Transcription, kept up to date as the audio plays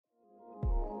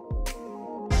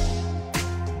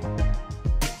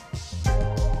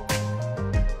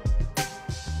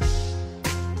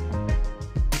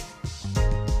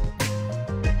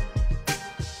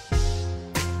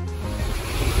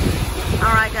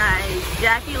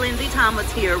Jackie Lindsay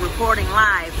Thomas here, reporting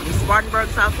live from Spartanburg,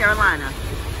 South Carolina.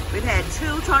 We've had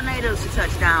 2 tornadoes to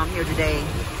touch down here today,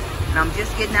 and I'm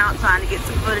just getting out trying to get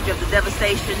some footage of the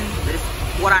devastation. But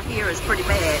what I hear is pretty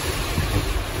bad.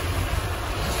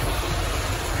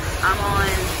 I'm on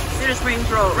Cedar Springs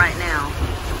Road right now.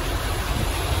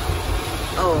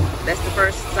 Oh, that's the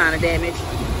first sign of damage.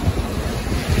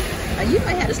 You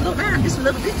may have to slow down just a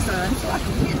little bit, son, so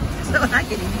I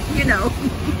can, you know.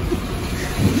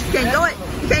 You can't go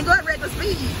at regular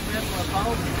speed.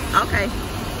 Okay.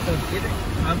 So get it.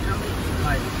 I'm coming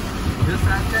like this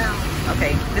side down.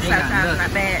 Okay, this side sounds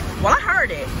not bad. Well, I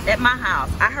heard it at my house.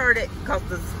 I heard it because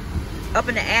up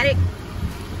in the attic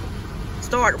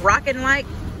started rocking like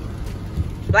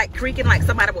creaking, like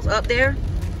somebody was up there,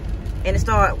 and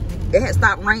it had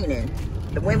stopped raining.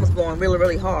 The wind was blowing really,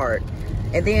 really hard.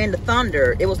 And then the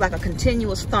thunder, it was like a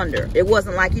continuous thunder. It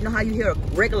wasn't like, you know how you hear a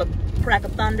regular crack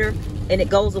of thunder and it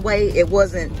goes away? It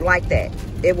wasn't like that.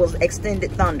 It was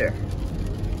extended thunder.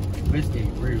 This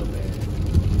getting real bad.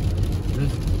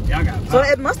 Y'all got so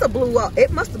it must have blew up.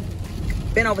 It must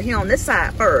have been over here on this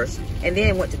side first and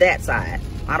then went to that side.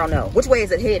 I don't know. Which way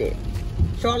is it headed?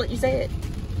 Charlotte, you said?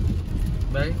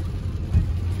 Babe?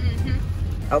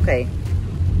 Mm-hmm. Okay.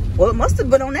 Well, it must have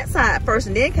been on that side first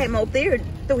and then came over there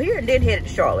through here and then headed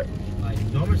to Charlotte. Like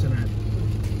Dormiston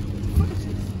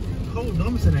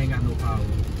Dormiston ain't got no power.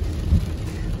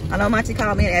 I know Monty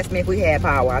called me and asked me if we had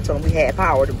power. I told him we had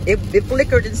power. It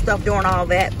flickered and stuff during all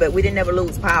that, but we didn't ever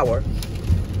lose power.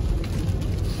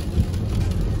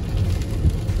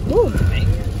 Whew.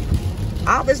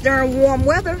 All this during warm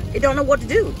weather, it don't know what to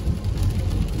do.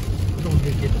 We're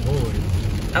gonna get the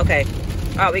boys. Okay.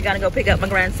 All right, we gotta go pick up my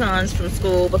grandsons from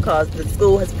school because the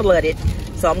school has flooded.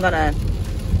 So I'm gonna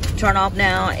turn off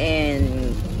now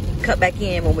and cut back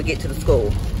in when we get to the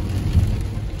school.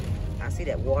 I see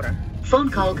that water. Phone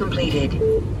call completed.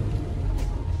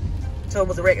 So it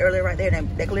was a wreck earlier right there and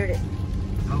they cleared it?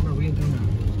 I don't know, we ain't doing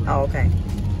that. Oh, okay.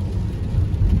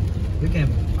 We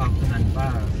came off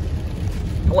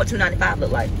 295. What 295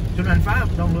 look like?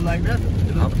 295 don't look like nothing.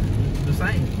 It looks the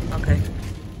same. Okay.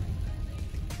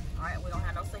 All right, we don't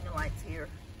have no signal lights here.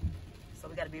 So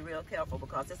we got to be real careful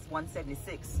because this is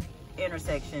 176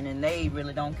 intersection and they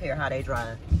really don't care how they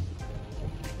drive.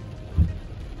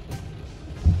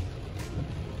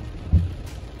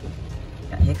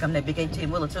 Here come that big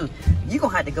 18-wheeler too. You're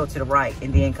going to have to go to the right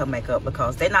and then come back up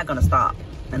because they're not going to stop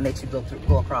and let you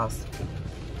go across.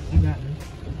 You got me.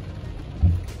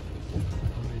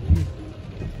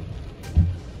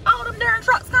 Oh, them darn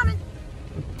trucks coming.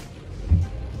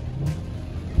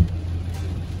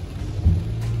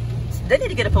 They need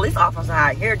to get a police officer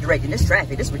out here directing this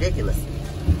traffic. This is ridiculous.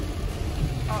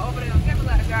 Oh, over there on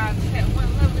Camelot, guys had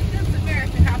one lovely, just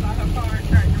embarrassing hop out her car and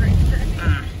start directing traffic.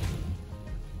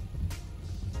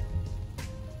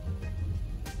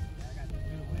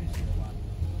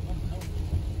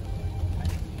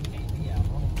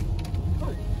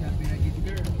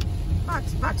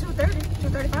 About 2:30,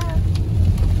 2:35.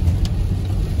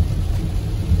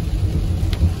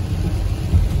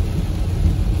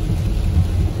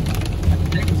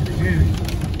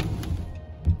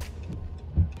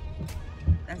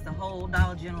 That's the whole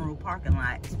Dollar General parking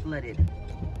lot is flooded.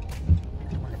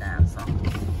 Turn it down some.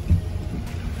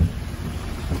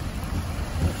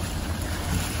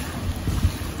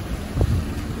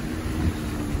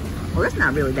 Well, it's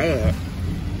not really bad.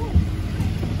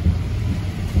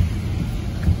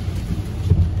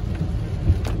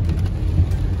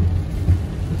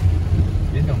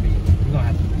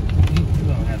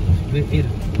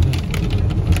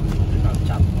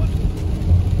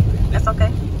 That's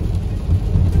okay.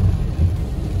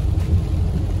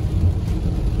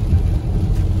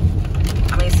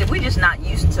 I mean, see, we're just not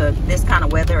used to this kind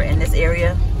of weather in this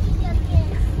area.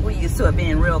 We're used to it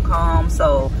being real calm.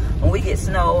 So when we get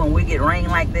snow and we get rain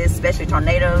like this, especially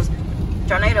tornadoes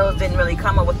didn't really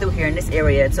come over through here in this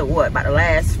area until what, about the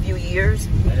last few years?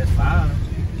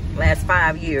 Last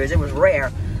 5 years. It was rare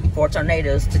for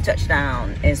tornadoes to touch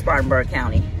down in Spartanburg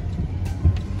County.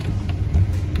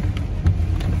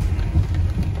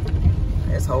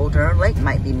 This whole darn lake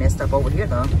might be messed up over here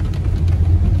though.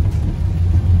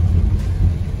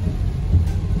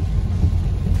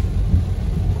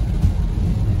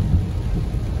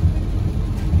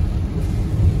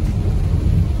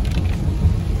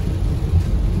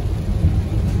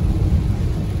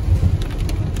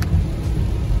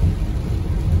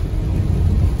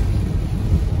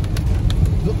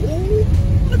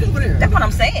 Look over there. That's what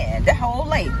I'm saying. That whole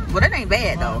lake. Well, that ain't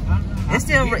bad though. It's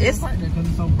still, it's right there because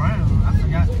it's so brown. I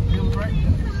forgot it was right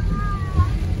there.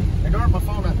 They got my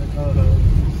phone at the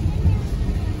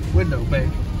window, babe.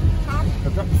 Huh?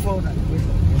 Drop the phone out the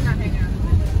window. Not hanging out.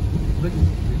 Look,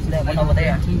 That one over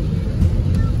there. I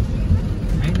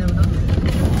ain't never done it.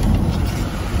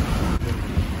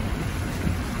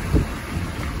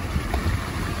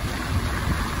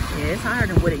 Yeah, it's higher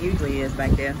than what it usually is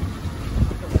back there.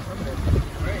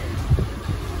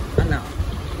 I know.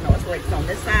 No, it's lakes on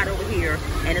this side over here,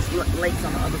 and it's lakes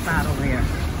on the other side over here.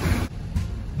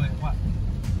 But what?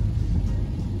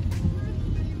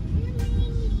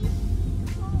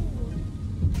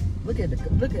 Look at the.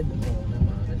 Oh, never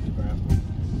mind. That's gravel.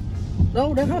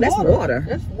 No, that's water.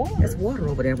 That's water. That's water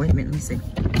over there. Wait a minute, let me see. You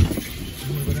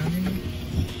wanna go down there?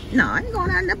 No, I ain't going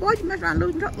down there, boy. You mess around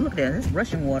losing. Look there, there's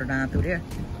rushing water down through there.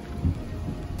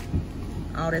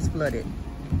 All that's flooded.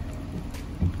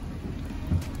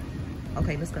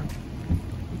 Okay, let's go.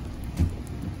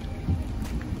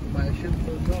 Somebody should have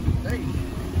put golf today.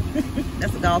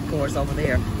 That's the golf course over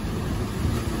there.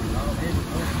 Oh,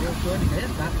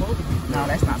 that's not supposed to be. No,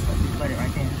 that's not supposed to be flooded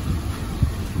right there.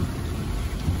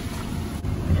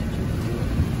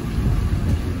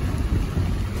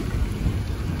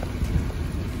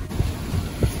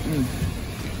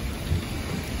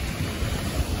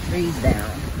 Trees down.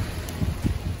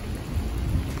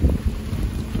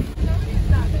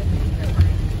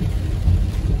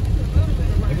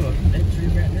 That tree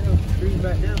right now. Trees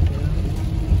right now.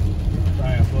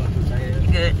 Sorry, I fucked with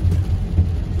that. Good.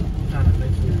 Trying to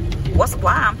make sure. What's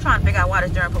why? I'm trying to figure out why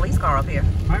there's a police car up here.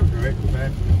 I'm direct with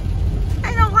that.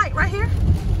 Ain't no light right here.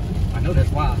 I know that's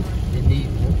why. It needs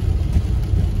more.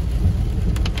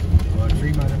 Or a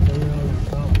tree might have fell or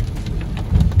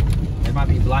something. They might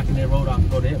be blocking their road off to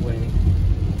go that way.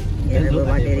 Yeah, it look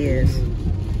like it it is.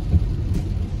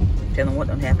 Tell them what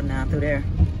done happened down through there.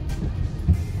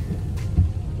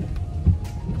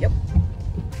 Yep.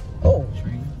 Oh,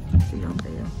 Tree. tree up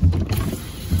there.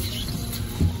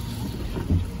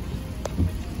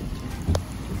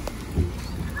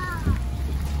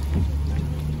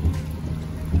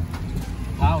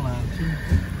 Power line too.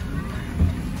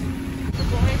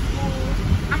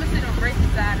 I'm gonna sit on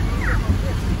Grace's side and you sit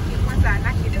on one side and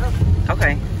I get it up.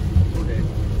 Okay.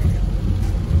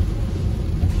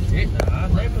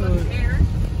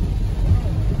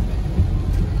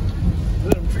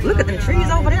 Look at the trees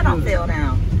over there don't fell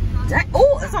down.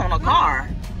 Oh, it's on a car.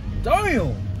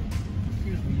 Damn!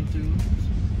 Excuse me, you two.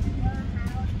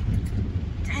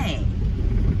 Dang.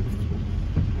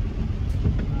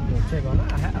 Gonna check on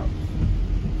our house.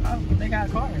 Oh, they got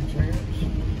car insurance.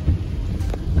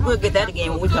 We'll get that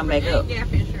again when we come back up.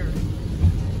 Gap insurance.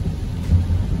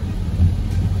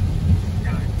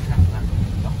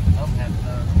 I'm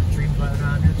having tree blood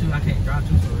around here too. I can't drive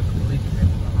too, so it's a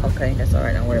police. Okay, that's all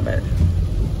right. Don't worry about it.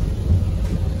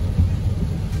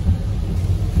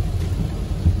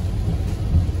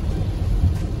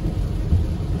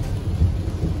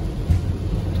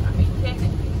 I mean,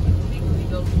 technically, legally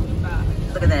go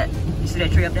 25. Look at that. You see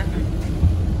that tree up there?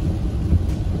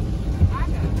 I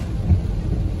got it.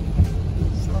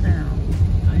 Slow down.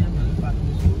 I am really about to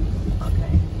this.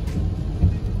 Okay.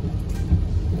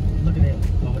 Look at that.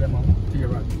 Over there, mama. To your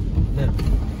right. Left.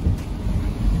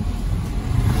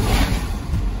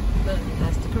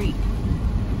 That's the creek.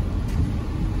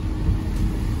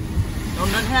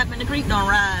 Don't nothing happen. The creek don't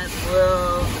rise.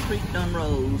 Well, the creek done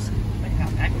rose. Man, how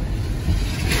accurate.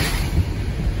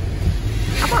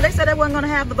 I thought they said they wasn't gonna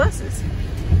have the buses.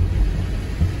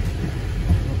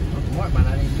 Mark might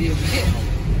not even be able to get home.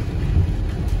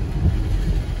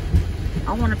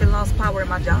 I wonder if it lost power in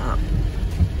my job.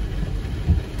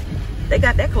 They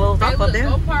got that closed off Hey, up look, there.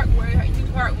 go park where you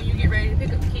park when you get ready to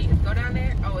pick up the kids. Go down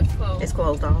there. Oh, it's closed. It's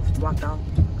closed off. It's blocked off.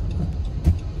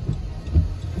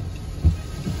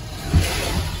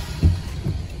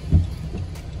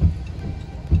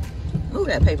 Move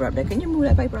that paper up there. Can you move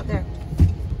that paper up there?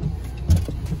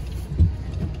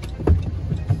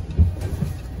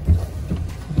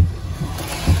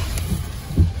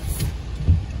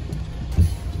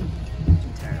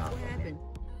 Turn it off. What happened?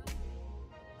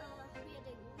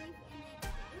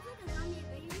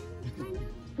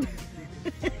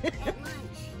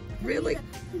 Really?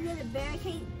 You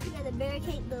gotta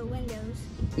barricade the windows.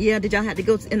 Yeah, did y'all have to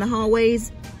go in the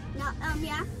hallways? No,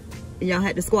 yeah. Y'all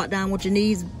had to squat down with your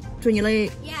knees between your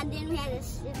legs? Yeah, and then we had to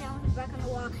sit down with the back on the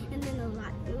wall, and then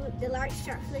the lights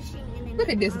start flashing, and then Look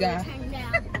at this guy. turn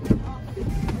down.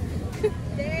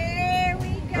 There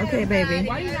we go. Okay, baby.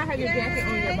 Why do you not have your jacket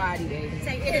on your body, baby?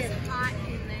 It's hot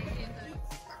in there.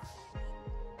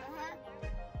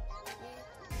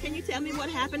 Can you tell me what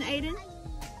happened, Aiden?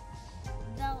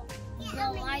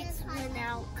 The lights went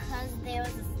out because there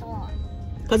was a storm.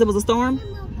 Because it was a storm?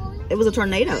 It was a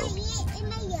tornado.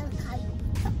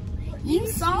 You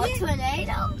saw a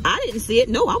tornado? I didn't see it.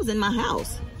 No, I was in my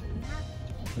house.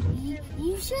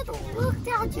 You should have looked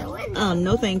out your window. Oh,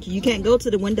 no thank you. You can't go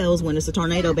to the windows when it's a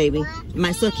tornado, baby. It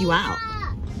might suck you out.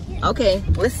 Okay,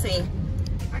 let's see.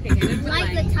 I can get it.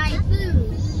 Like a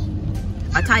typhoon.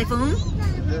 A typhoon?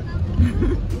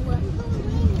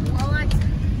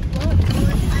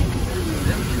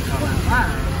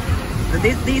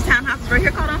 These townhouses right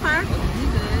here caught on fire?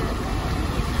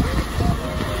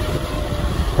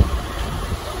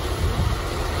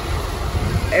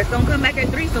 It's gonna come back at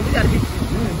 3, so we gotta be.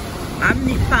 I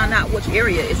need to find out which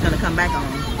area it's gonna come back on.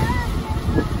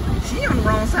 She on the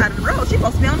wrong side of the road. She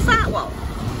supposed to be on the sidewalk.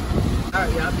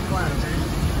 Alright, y'all be quiet, man.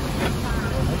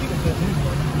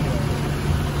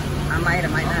 I might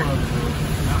not.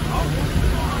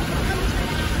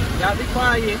 Y'all be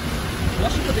quiet.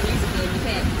 Once you put the music in, you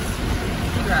can't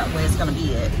figure out where it's gonna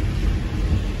be at.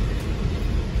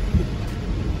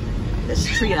 This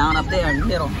tree down up there in the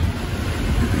middle.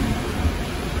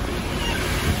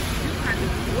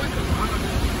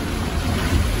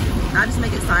 I just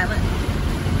make it silent,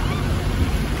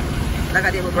 like I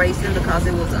did with Grayson, because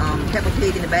it was Peppa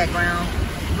Pig in the background.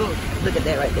 Look at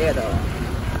that right there, though.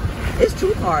 It's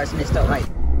 2 cars mixed up right.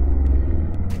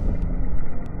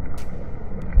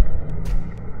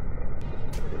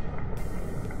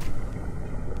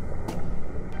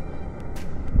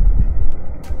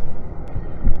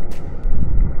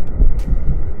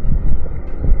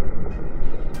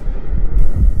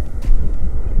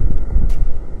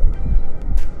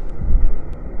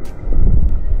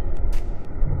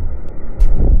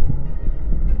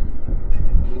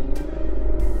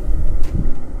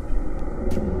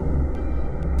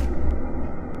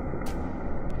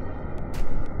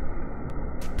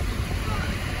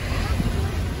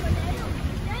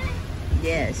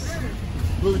 Yes,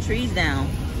 blew the trees down.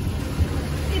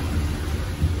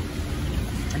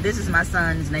 And this is my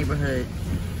son's neighborhood.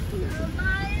 You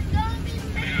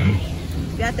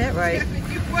got that right.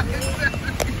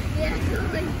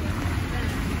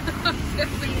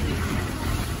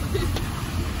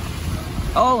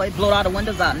 Oh, it blew all the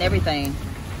windows out and everything.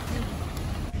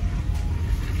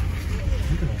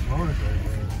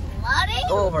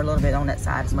 Go over a little bit on that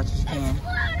side as much as you can.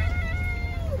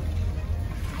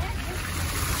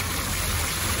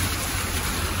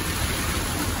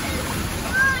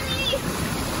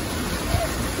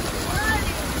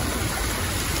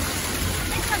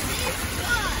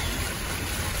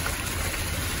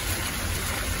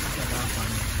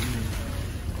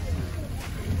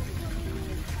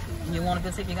 You want to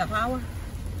go see if you got power?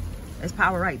 There's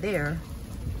power right there.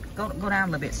 Go down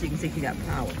a little bit so you can see if you got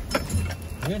power.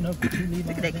 Yeah, no, Look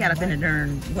at that cat up in the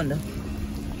darn window.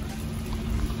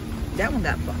 That one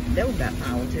got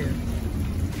power too.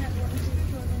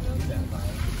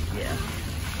 Yeah.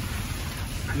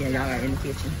 Yeah, y'all are in the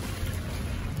kitchen.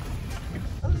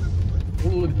 Oh,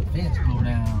 look at the fence go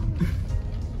down.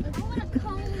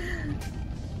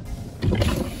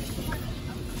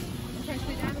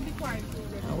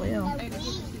 Oh well.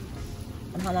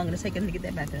 And how long did it take him to get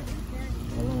that back up?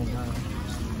 A long time.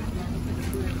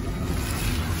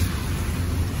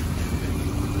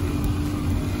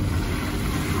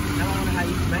 I don't know how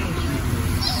you Main Street.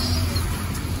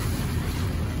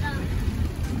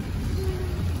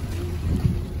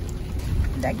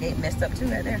 That gate messed up too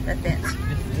right there, that fence.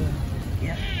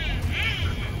 Yeah.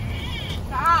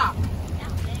 Stop.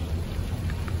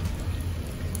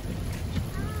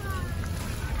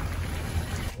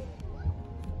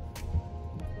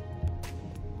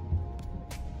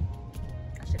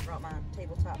 I should have brought my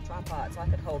tabletop tripod so I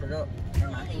could hold it up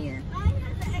in my hand.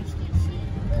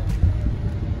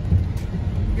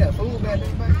 You got food back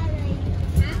there, buddy?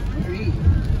 What you eat?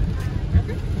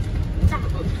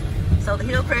 So the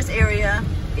Hillcrest area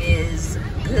is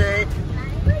good.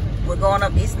 We're going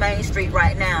up East Main Street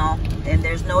right now, and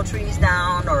there's no trees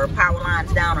down or power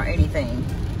lines down or anything.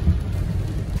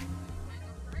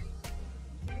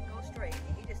 He didn't go straight.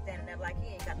 He just standing there like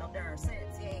he ain't got no darn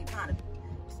sense. He ain't trying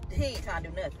to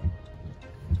do nothing.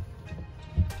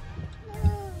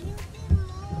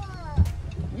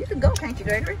 You can go, can't you,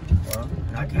 Gregory? Well,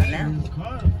 I can't now. His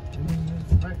car.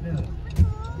 It's right there.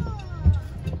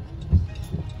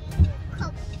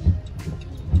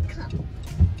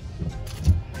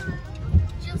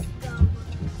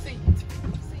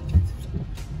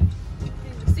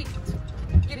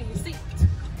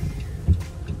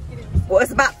 Well,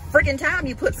 it's about freaking time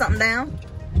you put something down.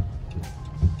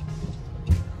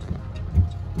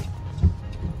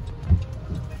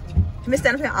 Been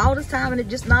standing up here all this time and it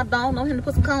just not dawned on him to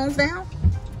put some cones down?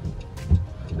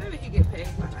 Maybe he get paid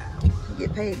by the hour.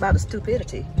 Get paid by the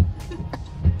stupidity.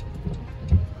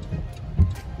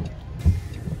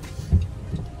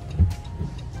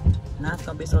 It's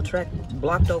gonna be so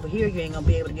blocked over here, you ain't gonna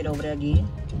be able to get over there again.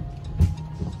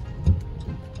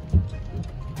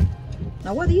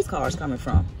 Now, where are these cars coming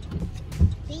from?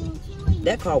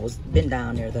 That car was been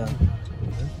down there though.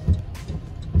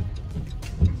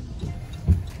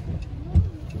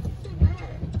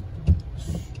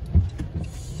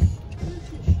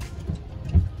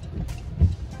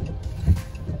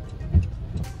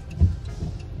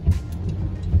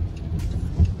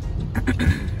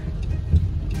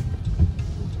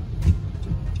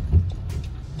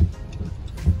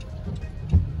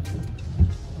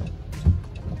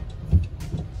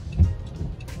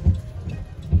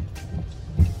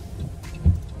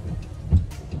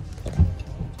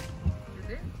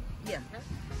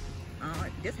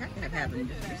 This had to have happened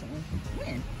just recently.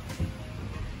 When?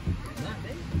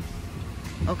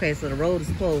 Okay, so the road is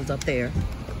closed up there.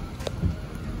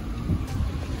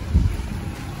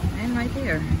 And right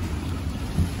there.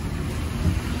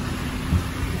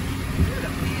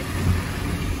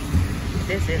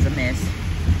 This is a mess.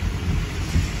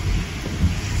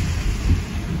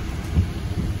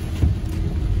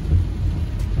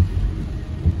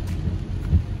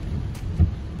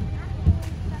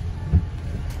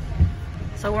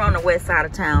 So we're on the west side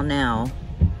of town now,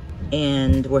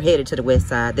 and we're headed to the west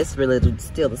side. This is really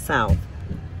still the south.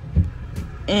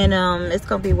 And it's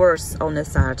gonna be worse on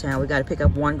this side of town. We gotta pick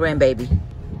up one grandbaby.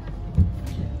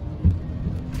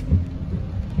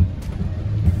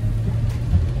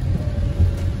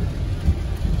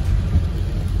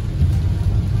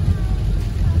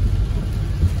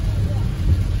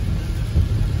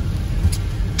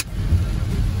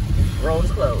 Road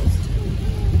is closed.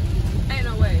 Ain't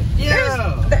no way.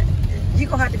 Yeah. You're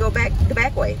gonna have to go back the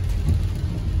back way.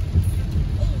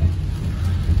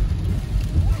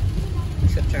 You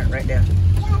should turn right there.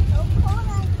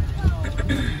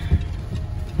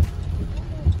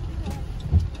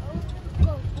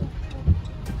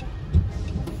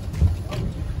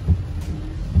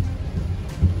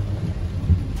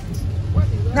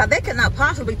 Now they cannot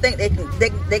possibly think they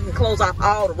can close off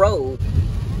all the roads.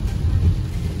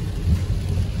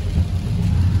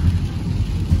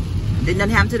 Didn't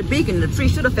nothing happen to the beacon. The tree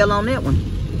should have fell on that one.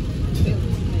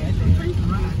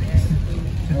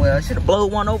 Well, it should have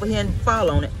blown one over here and fall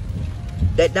on it.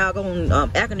 That doggone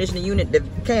air conditioning unit that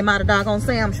came out of doggone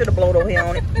Sam should have blown over here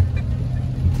on it.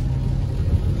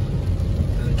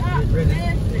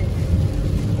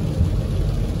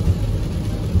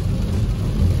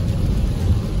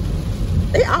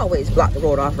 They always block the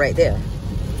road off right there.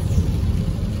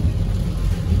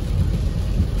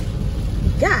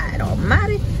 God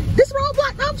almighty. This road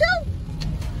blocked off too?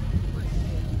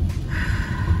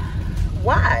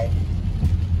 Why?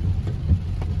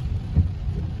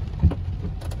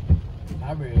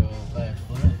 I real fast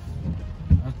foot.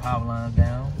 That's power lines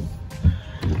down.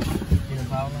 Get the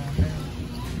power lines down.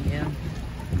 Yeah.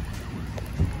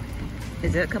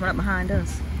 Is that coming up behind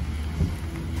us?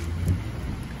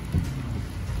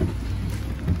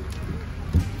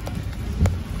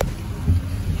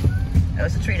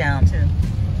 There's a tree down too.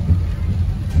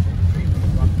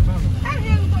 How the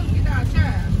hell we supposed to get our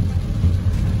child?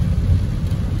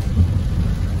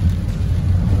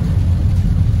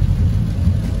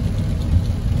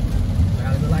 I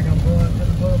look like I'm going to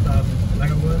the post office,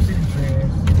 like I'm going to City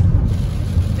Trends.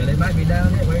 Yeah, they might be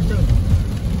down that way too.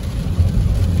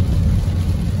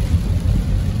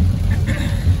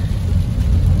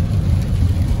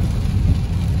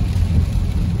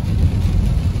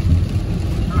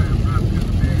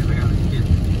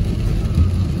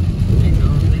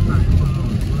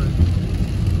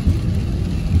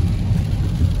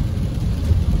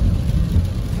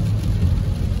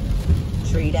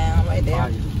 Tree down right there.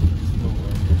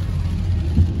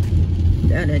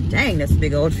 Dang, that's a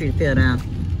big old tree to fell down.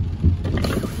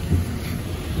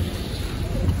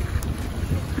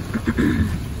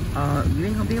 You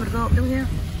ain't gonna be able to go up through here?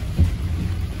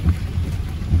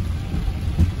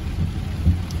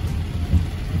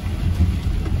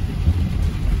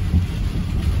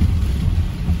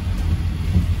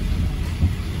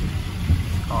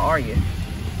 Or are you?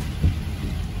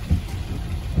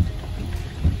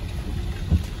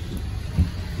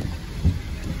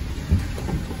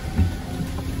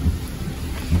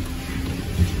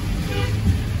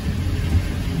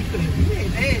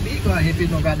 If you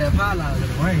don't got that power line in the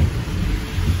rain.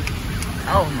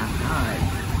 Oh my God.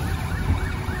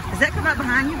 Is that coming up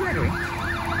behind you, Gregory?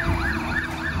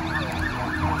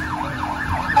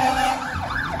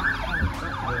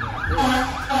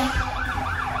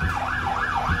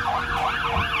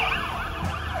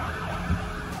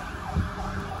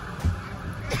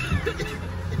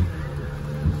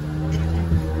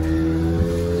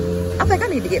 I think I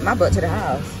need to get my butt to the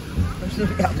house.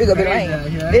 How big of a lane.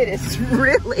 It is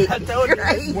really I told you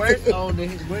crazy. it's worse on the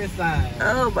west side.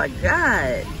 Oh my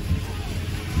God.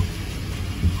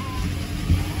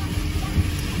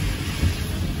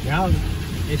 Y'all,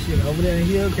 this shit over there in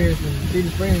Hillcrest and Cedar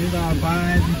Springs, it's all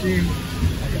pines and shit.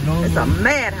 Like a normal. It's a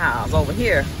madhouse over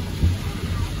here.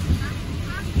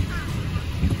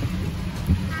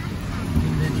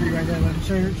 That tree right there by the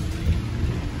church.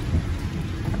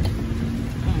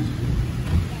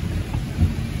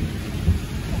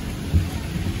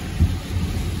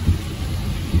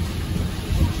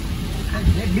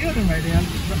 That building right there,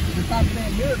 the top of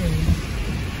that building.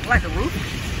 Like the roof?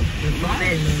 The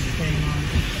lighting came on.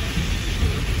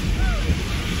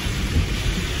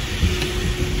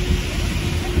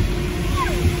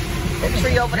 That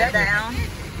tree over there down.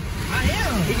 I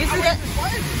am. Did you see that?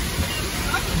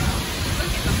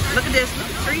 Look at this. Look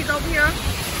at the trees over here.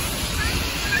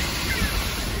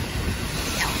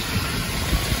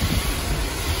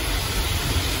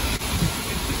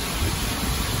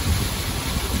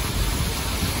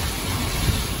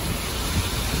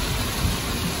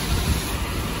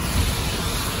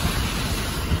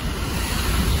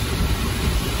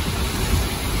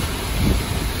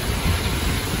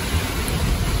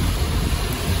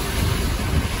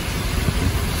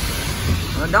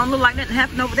 Well, it don't look like nothing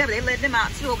happened over there, but they let them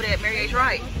out too over there at Mary H.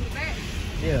 Wright.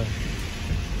 Yeah.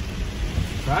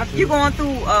 You going through,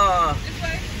 This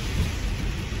way?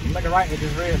 You make a right at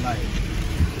this red light.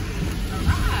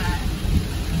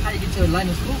 How you get to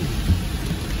Atlanta school?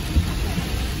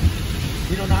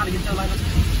 You don't know how to get to Atlanta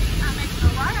school? I'm making a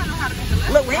right. I know how to make a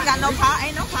left. look, we ain't got no power.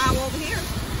 Ain't no power over here.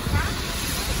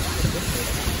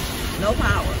 No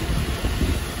power.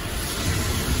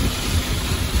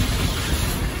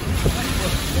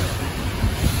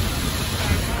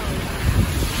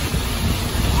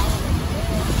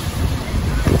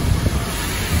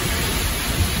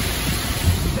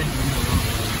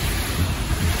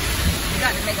 You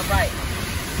got to make a right.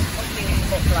 Okay,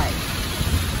 left right.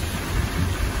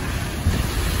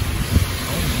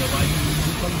 I don't know why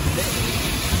you come today.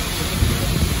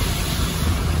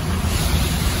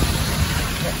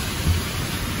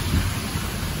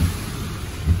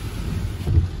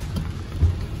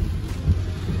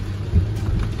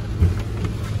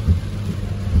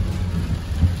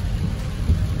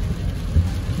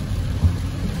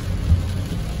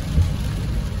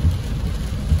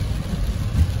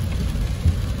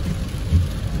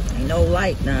 Ain't no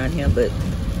light down here, but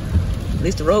at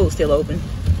least the road's still open.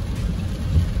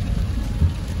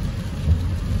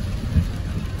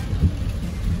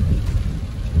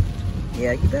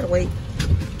 Yeah, you better wait.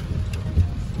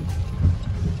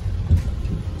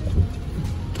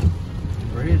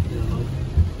 Bridge still open.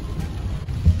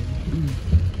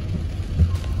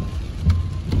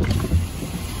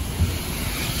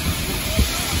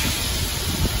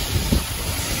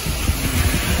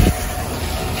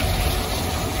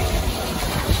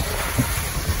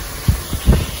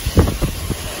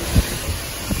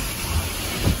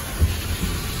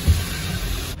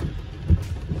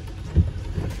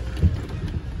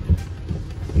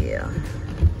 Yeah.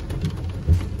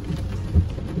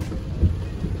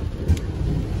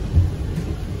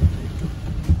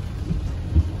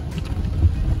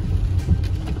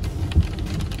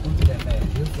 Don't do that bad.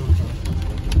 You'll float off.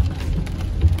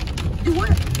 Do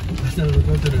what? I said don't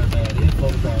do that bad. You'll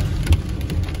float off.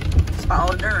 It's for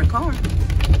all the darn car.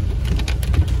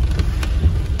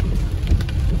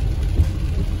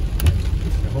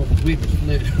 The whole wheel was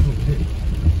split.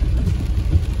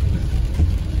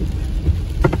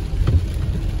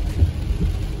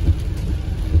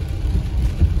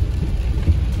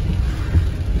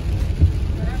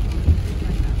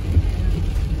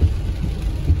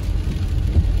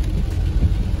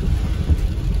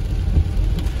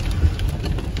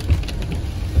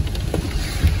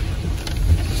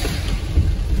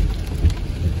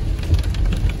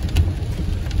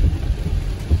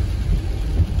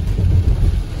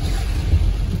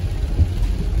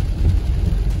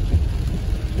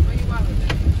 Where you walking?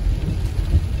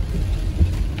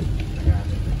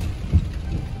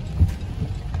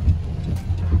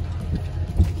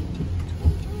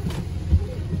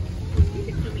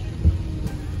 Give it to me.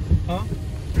 Huh?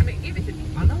 I mean, give it to me.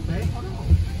 I know, babe. Hold on.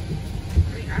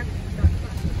 I mean, I can start.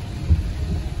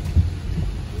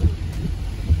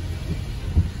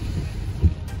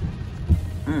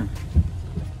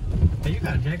 Hey, you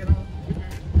got a jacket on?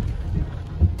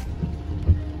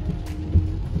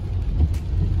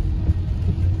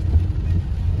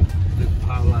 This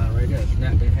power line right there,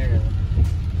 snap their hair.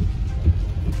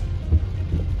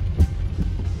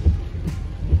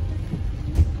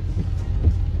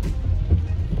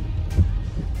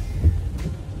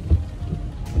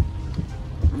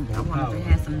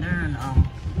 from there and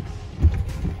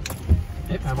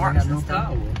They probably ain't got no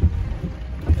power.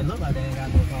 It look like they ain't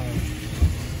got no power.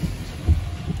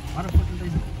 Why the fuck did they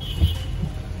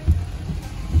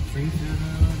freeze it?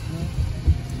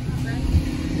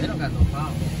 They don't got no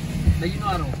power. Now, you know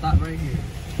I don't stop right here.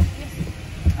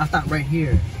 I stop right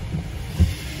here.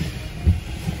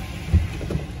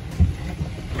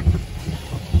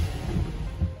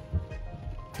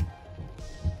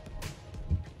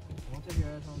 Don't take your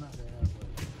ass on out there.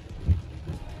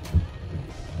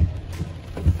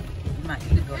 you might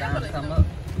need to go down and come up.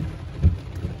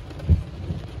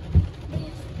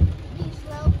 Be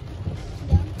slow.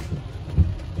 Yeah.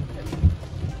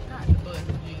 Not the bus,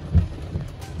 G.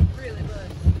 Really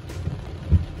bus.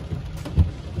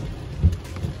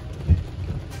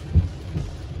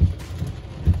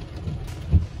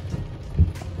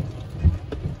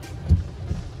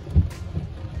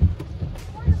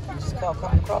 Just come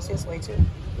across this way too.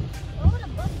 What would a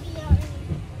bus be out in?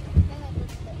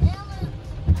 The element?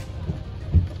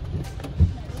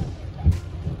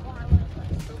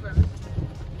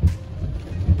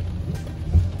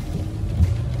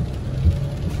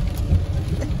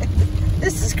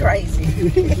 This is crazy.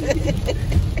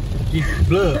 Keep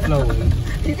blood flowing.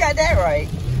 You got that right.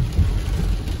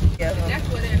 Yeah. That's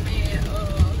what that man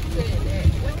said that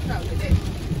what you call it, that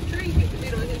tree hit the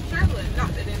middle of his trailer and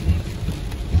knocked it in there.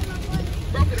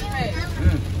 Broke it in half.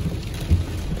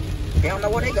 They don't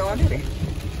know where they going, do they?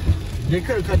 They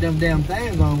could have cut them damn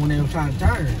things on when they were trying to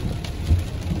turn.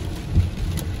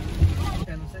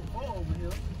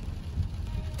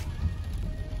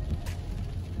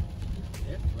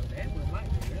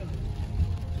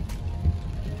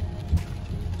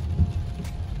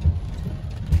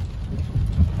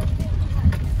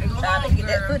 Trying to get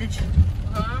that footage.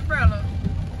 Her umbrella.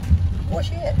 Where's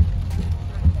she at?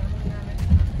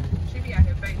 She be out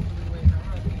here faithfully waiting on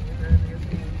her kids earlier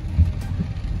too.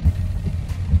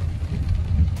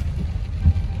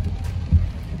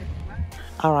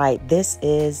 All right, this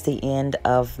is the end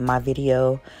of my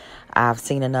video. I've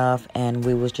seen enough and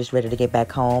we was just ready to get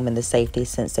back home in the safety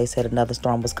since they said another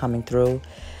storm was coming through.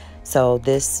 So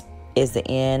this is the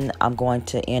end. I'm going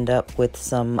to end up with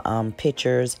some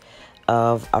pictures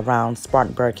of around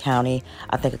Spartanburg County.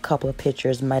 I think a couple of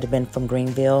pictures might have been from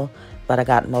Greenville, but I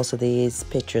got most of these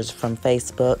pictures from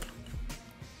Facebook.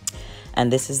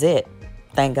 And this is it.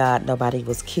 Thank God nobody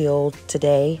was killed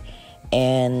today,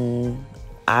 and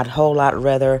I'd a whole lot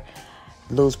rather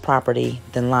lose property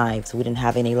than lives. We didn't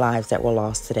have any lives that were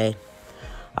lost today.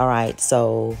 All right,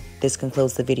 so this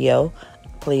concludes the video.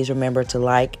 Please remember to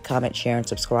like, comment, share, and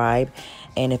subscribe.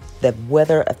 And if the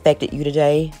weather affected you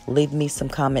today, leave me some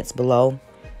comments below.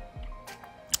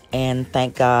 And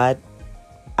thank God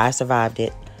I survived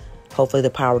it. Hopefully the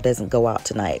power doesn't go out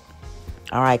tonight.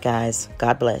 All right, guys.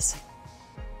 God bless.